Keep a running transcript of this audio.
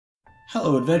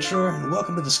Hello adventurer, and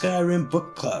welcome to the Skyrim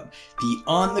Book Club, the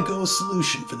on-the-go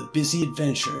solution for the busy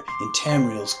adventurer in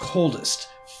Tamriel's coldest,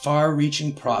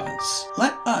 far-reaching province.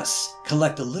 Let us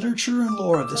collect the literature and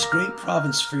lore of this great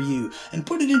province for you, and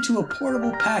put it into a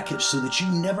portable package so that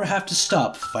you never have to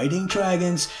stop fighting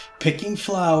dragons, picking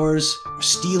flowers, or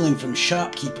stealing from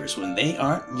shopkeepers when they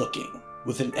aren't looking.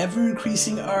 With an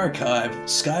ever-increasing archive,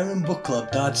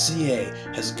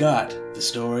 SkyrimBookClub.ca has got the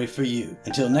story for you.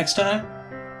 Until next time,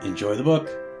 enjoy the book.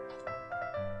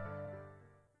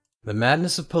 The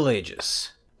Madness of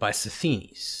Pelagius by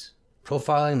Tsathenes,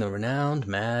 profiling the renowned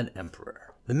Mad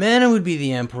Emperor. The man who would be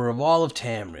the emperor of all of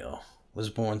Tamriel was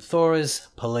born Thoris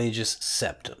Pelagius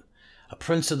Septim, a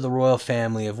prince of the royal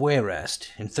family of Wayrest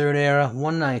in 3rd Era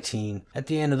 119 at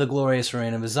the end of the glorious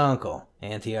reign of his uncle,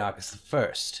 Antiochus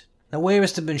I. Now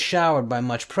Wayrest had been showered by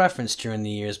much preference during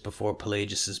the years before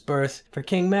Pelagius' birth, for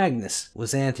King Magnus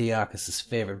was Antiochus'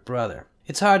 favorite brother.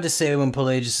 It's hard to say when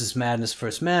Pelagius' madness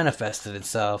first manifested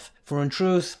itself, for in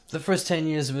truth, the first 10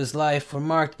 years of his life were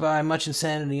marked by much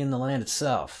insanity in the land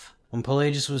itself. When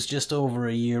Pelagius was just over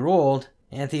a year old,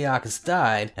 Antiochus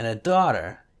died, and a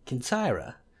daughter,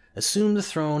 Kintyra, assumed the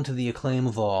throne to the acclaim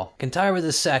of all. Kintyra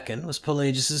II was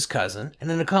Pelagius' cousin,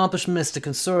 and an accomplished mystic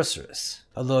and sorceress,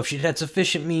 although if she'd had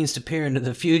sufficient means to peer into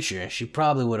the future, she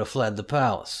probably would have fled the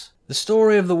palace. The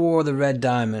story of the War of the Red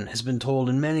Diamond has been told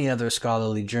in many other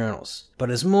scholarly journals,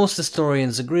 but as most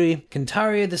historians agree,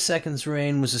 Kintyra II's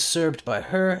reign was usurped by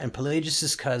her and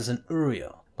Pelagius' cousin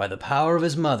Uriel, by the power of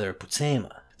his mother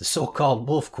Potema, the so-called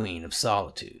Wolf Queen of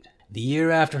Solitude. The year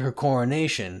after her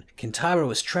coronation, Kintyra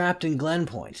was trapped in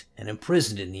Glenpoint and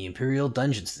imprisoned in the imperial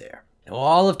dungeons there. Now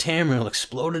all of Tamriel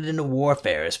exploded into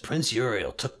warfare as Prince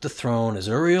Uriel took the throne as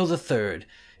Uriel III,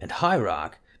 and High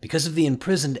Rock, because of the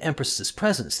imprisoned empress's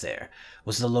presence there,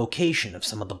 was the location of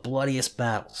some of the bloodiest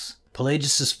battles.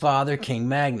 Pelagius' father, King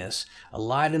Magnus,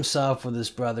 allied himself with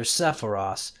his brother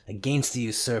Sephiros against the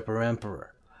usurper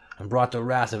emperor, and brought the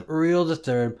wrath of Uriel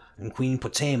III and Queen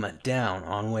Potema down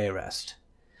on Wayrest.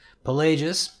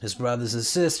 Pelagius, his brothers and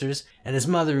sisters, and his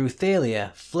mother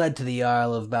Uthalia fled to the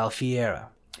Isle of Balfiera.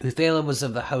 Uthalia was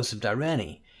of the house of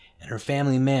Dyrene, and her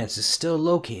family manse is still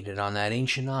located on that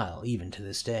ancient isle even to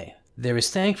this day. There is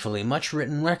thankfully much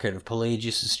written record of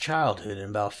Pelagius' childhood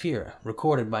in Balfiera,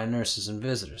 recorded by nurses and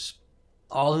visitors.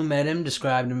 All who met him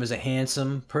described him as a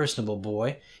handsome, personable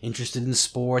boy, interested in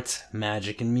sports,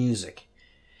 magic, and music.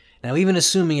 Now even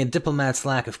assuming a diplomat's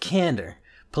lack of candor,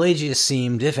 Pelagius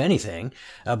seemed, if anything,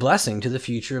 a blessing to the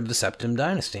future of the Septim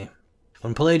dynasty.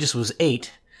 When Pelagius was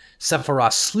 8,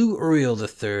 Sephiros slew Uriel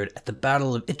III at the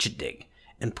Battle of Ichidig,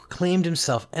 and proclaimed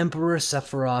himself Emperor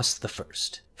Sephiros I.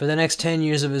 For the next 10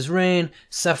 years of his reign,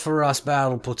 Sephiros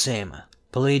battled Potema.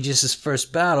 Pelagius'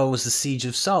 first battle was the Siege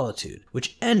of Solitude,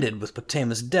 which ended with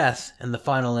Potema's death and the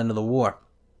final end of the war.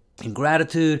 In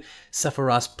gratitude,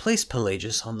 Sephiros placed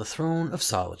Pelagius on the throne of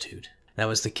Solitude.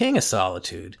 Now as the king of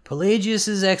Solitude,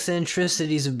 Pelagius'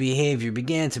 eccentricities of behavior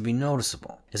began to be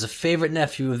noticeable. As a favorite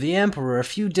nephew of the emperor, a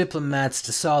few diplomats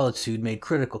to Solitude made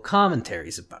critical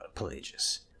commentaries about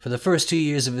Pelagius. For the first 2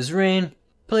 years of his reign,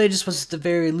 Pelagius was at the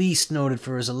very least noted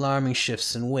for his alarming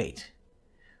shifts in weight.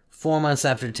 4 months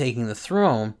after taking the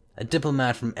throne, a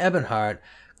diplomat from Ebonheart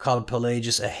called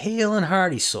Pelagius a hale and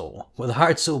hearty soul, with a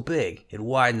heart so big it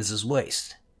widens his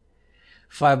waist.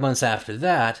 5 months after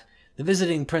that, the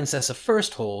visiting Princess of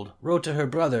Firsthold wrote to her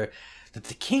brother that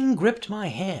the king gripped my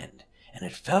hand, and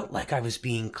it felt like I was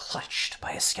being clutched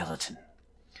by a skeleton.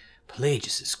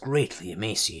 Pelagius is greatly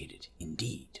emaciated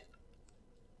indeed.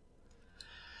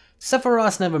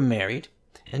 Sephiros never married,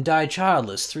 and died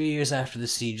childless 3 years after the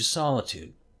Siege of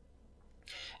Solitude.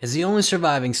 As the only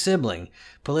surviving sibling,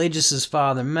 Pelagius'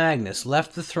 father Magnus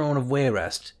left the throne of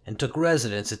Wayrest and took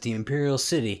residence at the imperial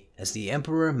city as the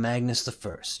Emperor Magnus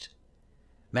I.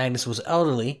 Magnus was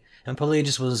elderly, and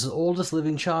Pelagius was his oldest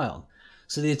living child,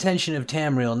 so the attention of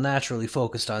Tamriel naturally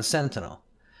focused on Sentinel.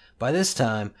 By this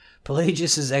time,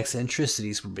 Pelagius'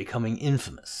 eccentricities were becoming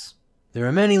infamous. There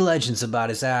are many legends about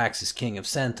his acts as king of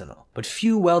Sentinel, but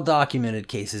few well-documented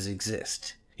cases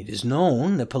exist. It is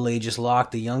known that Pelagius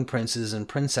locked the young princes and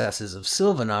princesses of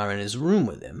Silvanar in his room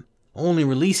with him, only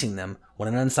releasing them when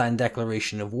an unsigned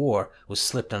declaration of war was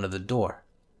slipped under the door.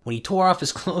 When he tore off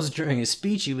his clothes during a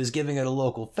speech he was giving at a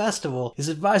local festival, his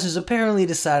advisors apparently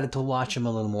decided to watch him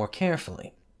a little more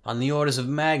carefully. On the orders of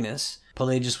Magnus,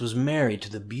 Pelagius was married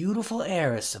to the beautiful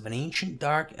heiress of an ancient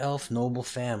dark elf noble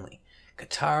family,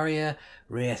 Cataria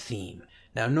Rhaethime.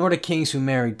 Now, Nordic kings who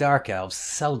married dark elves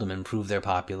seldom improve their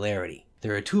popularity.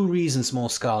 There are 2 reasons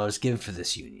most scholars give for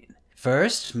this union.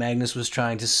 First, Magnus was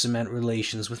trying to cement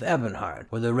relations with Ebonheart,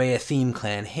 where the Rhaethime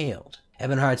clan hailed.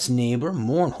 Eberhard's neighbor,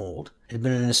 Mournhold, had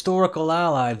been an historical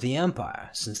ally of the empire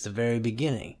since the very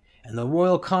beginning, and the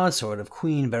royal consort of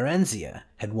Queen Berenzia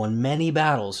had won many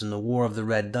battles in the War of the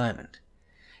Red Diamond.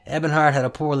 Eberhard had a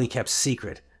poorly kept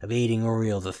secret of aiding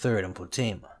Uriel III in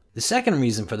Potema. The second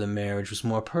reason for the marriage was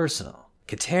more personal.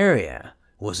 Quiteria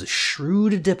was a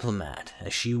shrewd diplomat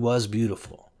as she was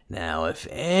beautiful. Now, if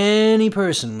any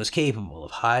person was capable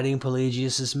of hiding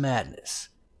Pelagius's madness,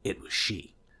 it was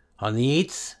she. On the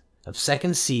 8th of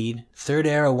 2nd Seed, 3rd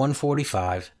Era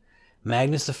 145,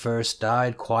 Magnus I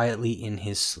died quietly in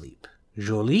his sleep.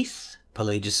 Jolith,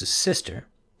 Pelagius' sister,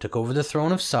 took over the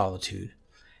throne of Solitude,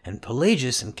 and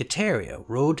Pelagius and Quiteria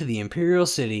rode to the imperial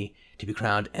city to be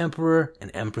crowned Emperor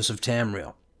and Empress of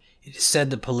Tamriel. It is said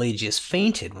that Pelagius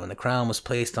fainted when the crown was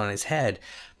placed on his head,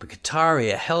 but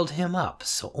Quiteria held him up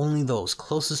so only those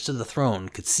closest to the throne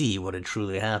could see what had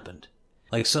truly happened.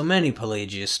 Like so many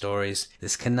Pelagius stories,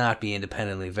 this cannot be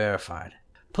independently verified.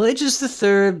 Pelagius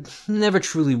III never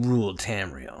truly ruled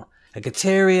Tamriel.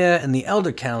 Quiteria and the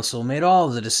Elder Council made all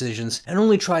of the decisions and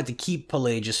only tried to keep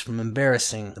Pelagius from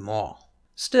embarrassing them all.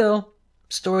 Still,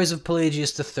 stories of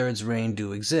Pelagius III's reign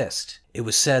do exist. It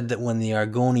was said that when the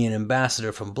Argonian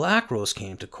ambassador from Blackrose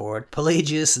came to court,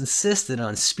 Pelagius insisted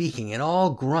on speaking in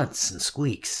all grunts and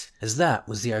squeaks, as that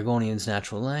was the Argonians'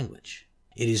 natural language.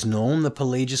 It is known that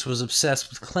Pelagius was obsessed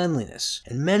with cleanliness,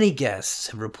 and many guests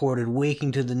have reported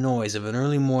waking to the noise of an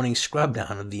early morning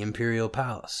scrub-down of the imperial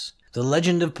palace. The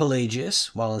legend of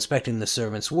Pelagius, while inspecting the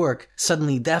servants' work,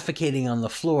 suddenly defecating on the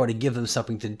floor to give them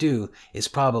something to do, is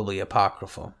probably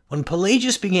apocryphal. When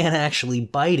Pelagius began actually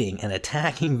biting and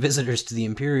attacking visitors to the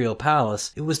imperial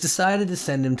palace, it was decided to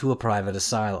send him to a private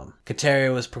asylum.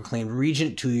 Quiteria was proclaimed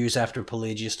regent 2 years after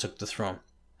Pelagius took the throne.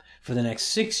 For the next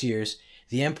 6 years,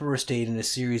 the emperor stayed in a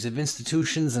series of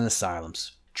institutions and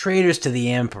asylums. Traitors to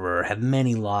the emperor have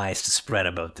many lies to spread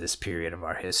about this period of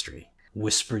our history.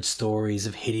 Whispered stories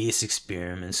of hideous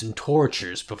experiments and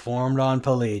tortures performed on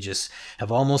Pelagius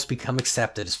have almost become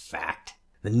accepted as fact.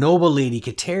 The noble lady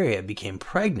Quiteria became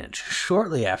pregnant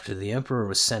shortly after the emperor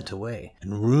was sent away,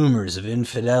 and rumors of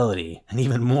infidelity, and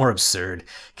even more absurd,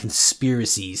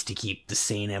 conspiracies to keep the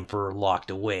sane emperor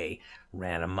locked away,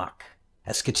 ran amok.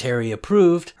 As Quiteria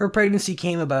proved, her pregnancy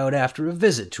came about after a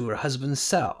visit to her husband's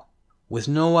cell. With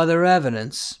no other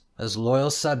evidence, as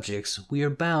loyal subjects, we are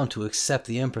bound to accept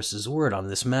the Empress's word on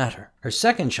this matter. Her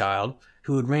second child,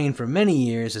 who would reign for many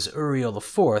years as Uriel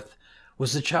IV,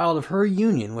 was the child of her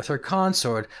union with her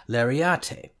consort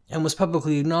Lariate, and was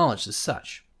publicly acknowledged as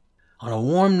such. On a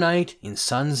warm night in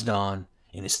Sun's Dawn,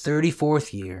 in his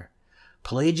 34th year,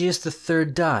 Pelagius III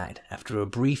died after a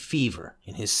brief fever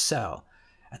in his cell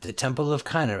at the Temple of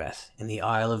Kynareth in the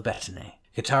Isle of Bethany.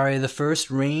 Quiteria I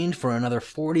reigned for another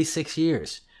 46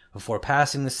 years, before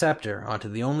passing the scepter onto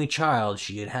the only child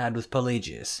she had had with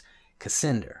Pelagius,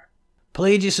 Cassander.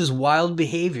 Pelagius's wild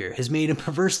behavior has made him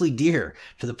perversely dear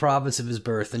to the province of his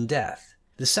birth and death.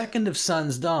 The 2nd of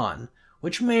Sun's Dawn,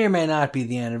 which may or may not be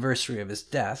the anniversary of his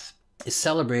death, is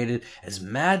celebrated as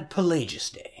Mad Pelagius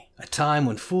Day, a time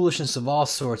when foolishness of all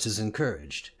sorts is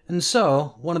encouraged. And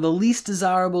so, one of the least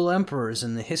desirable emperors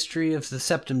in the history of the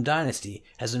Septim dynasty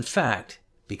has in fact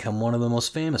become one of the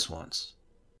most famous ones.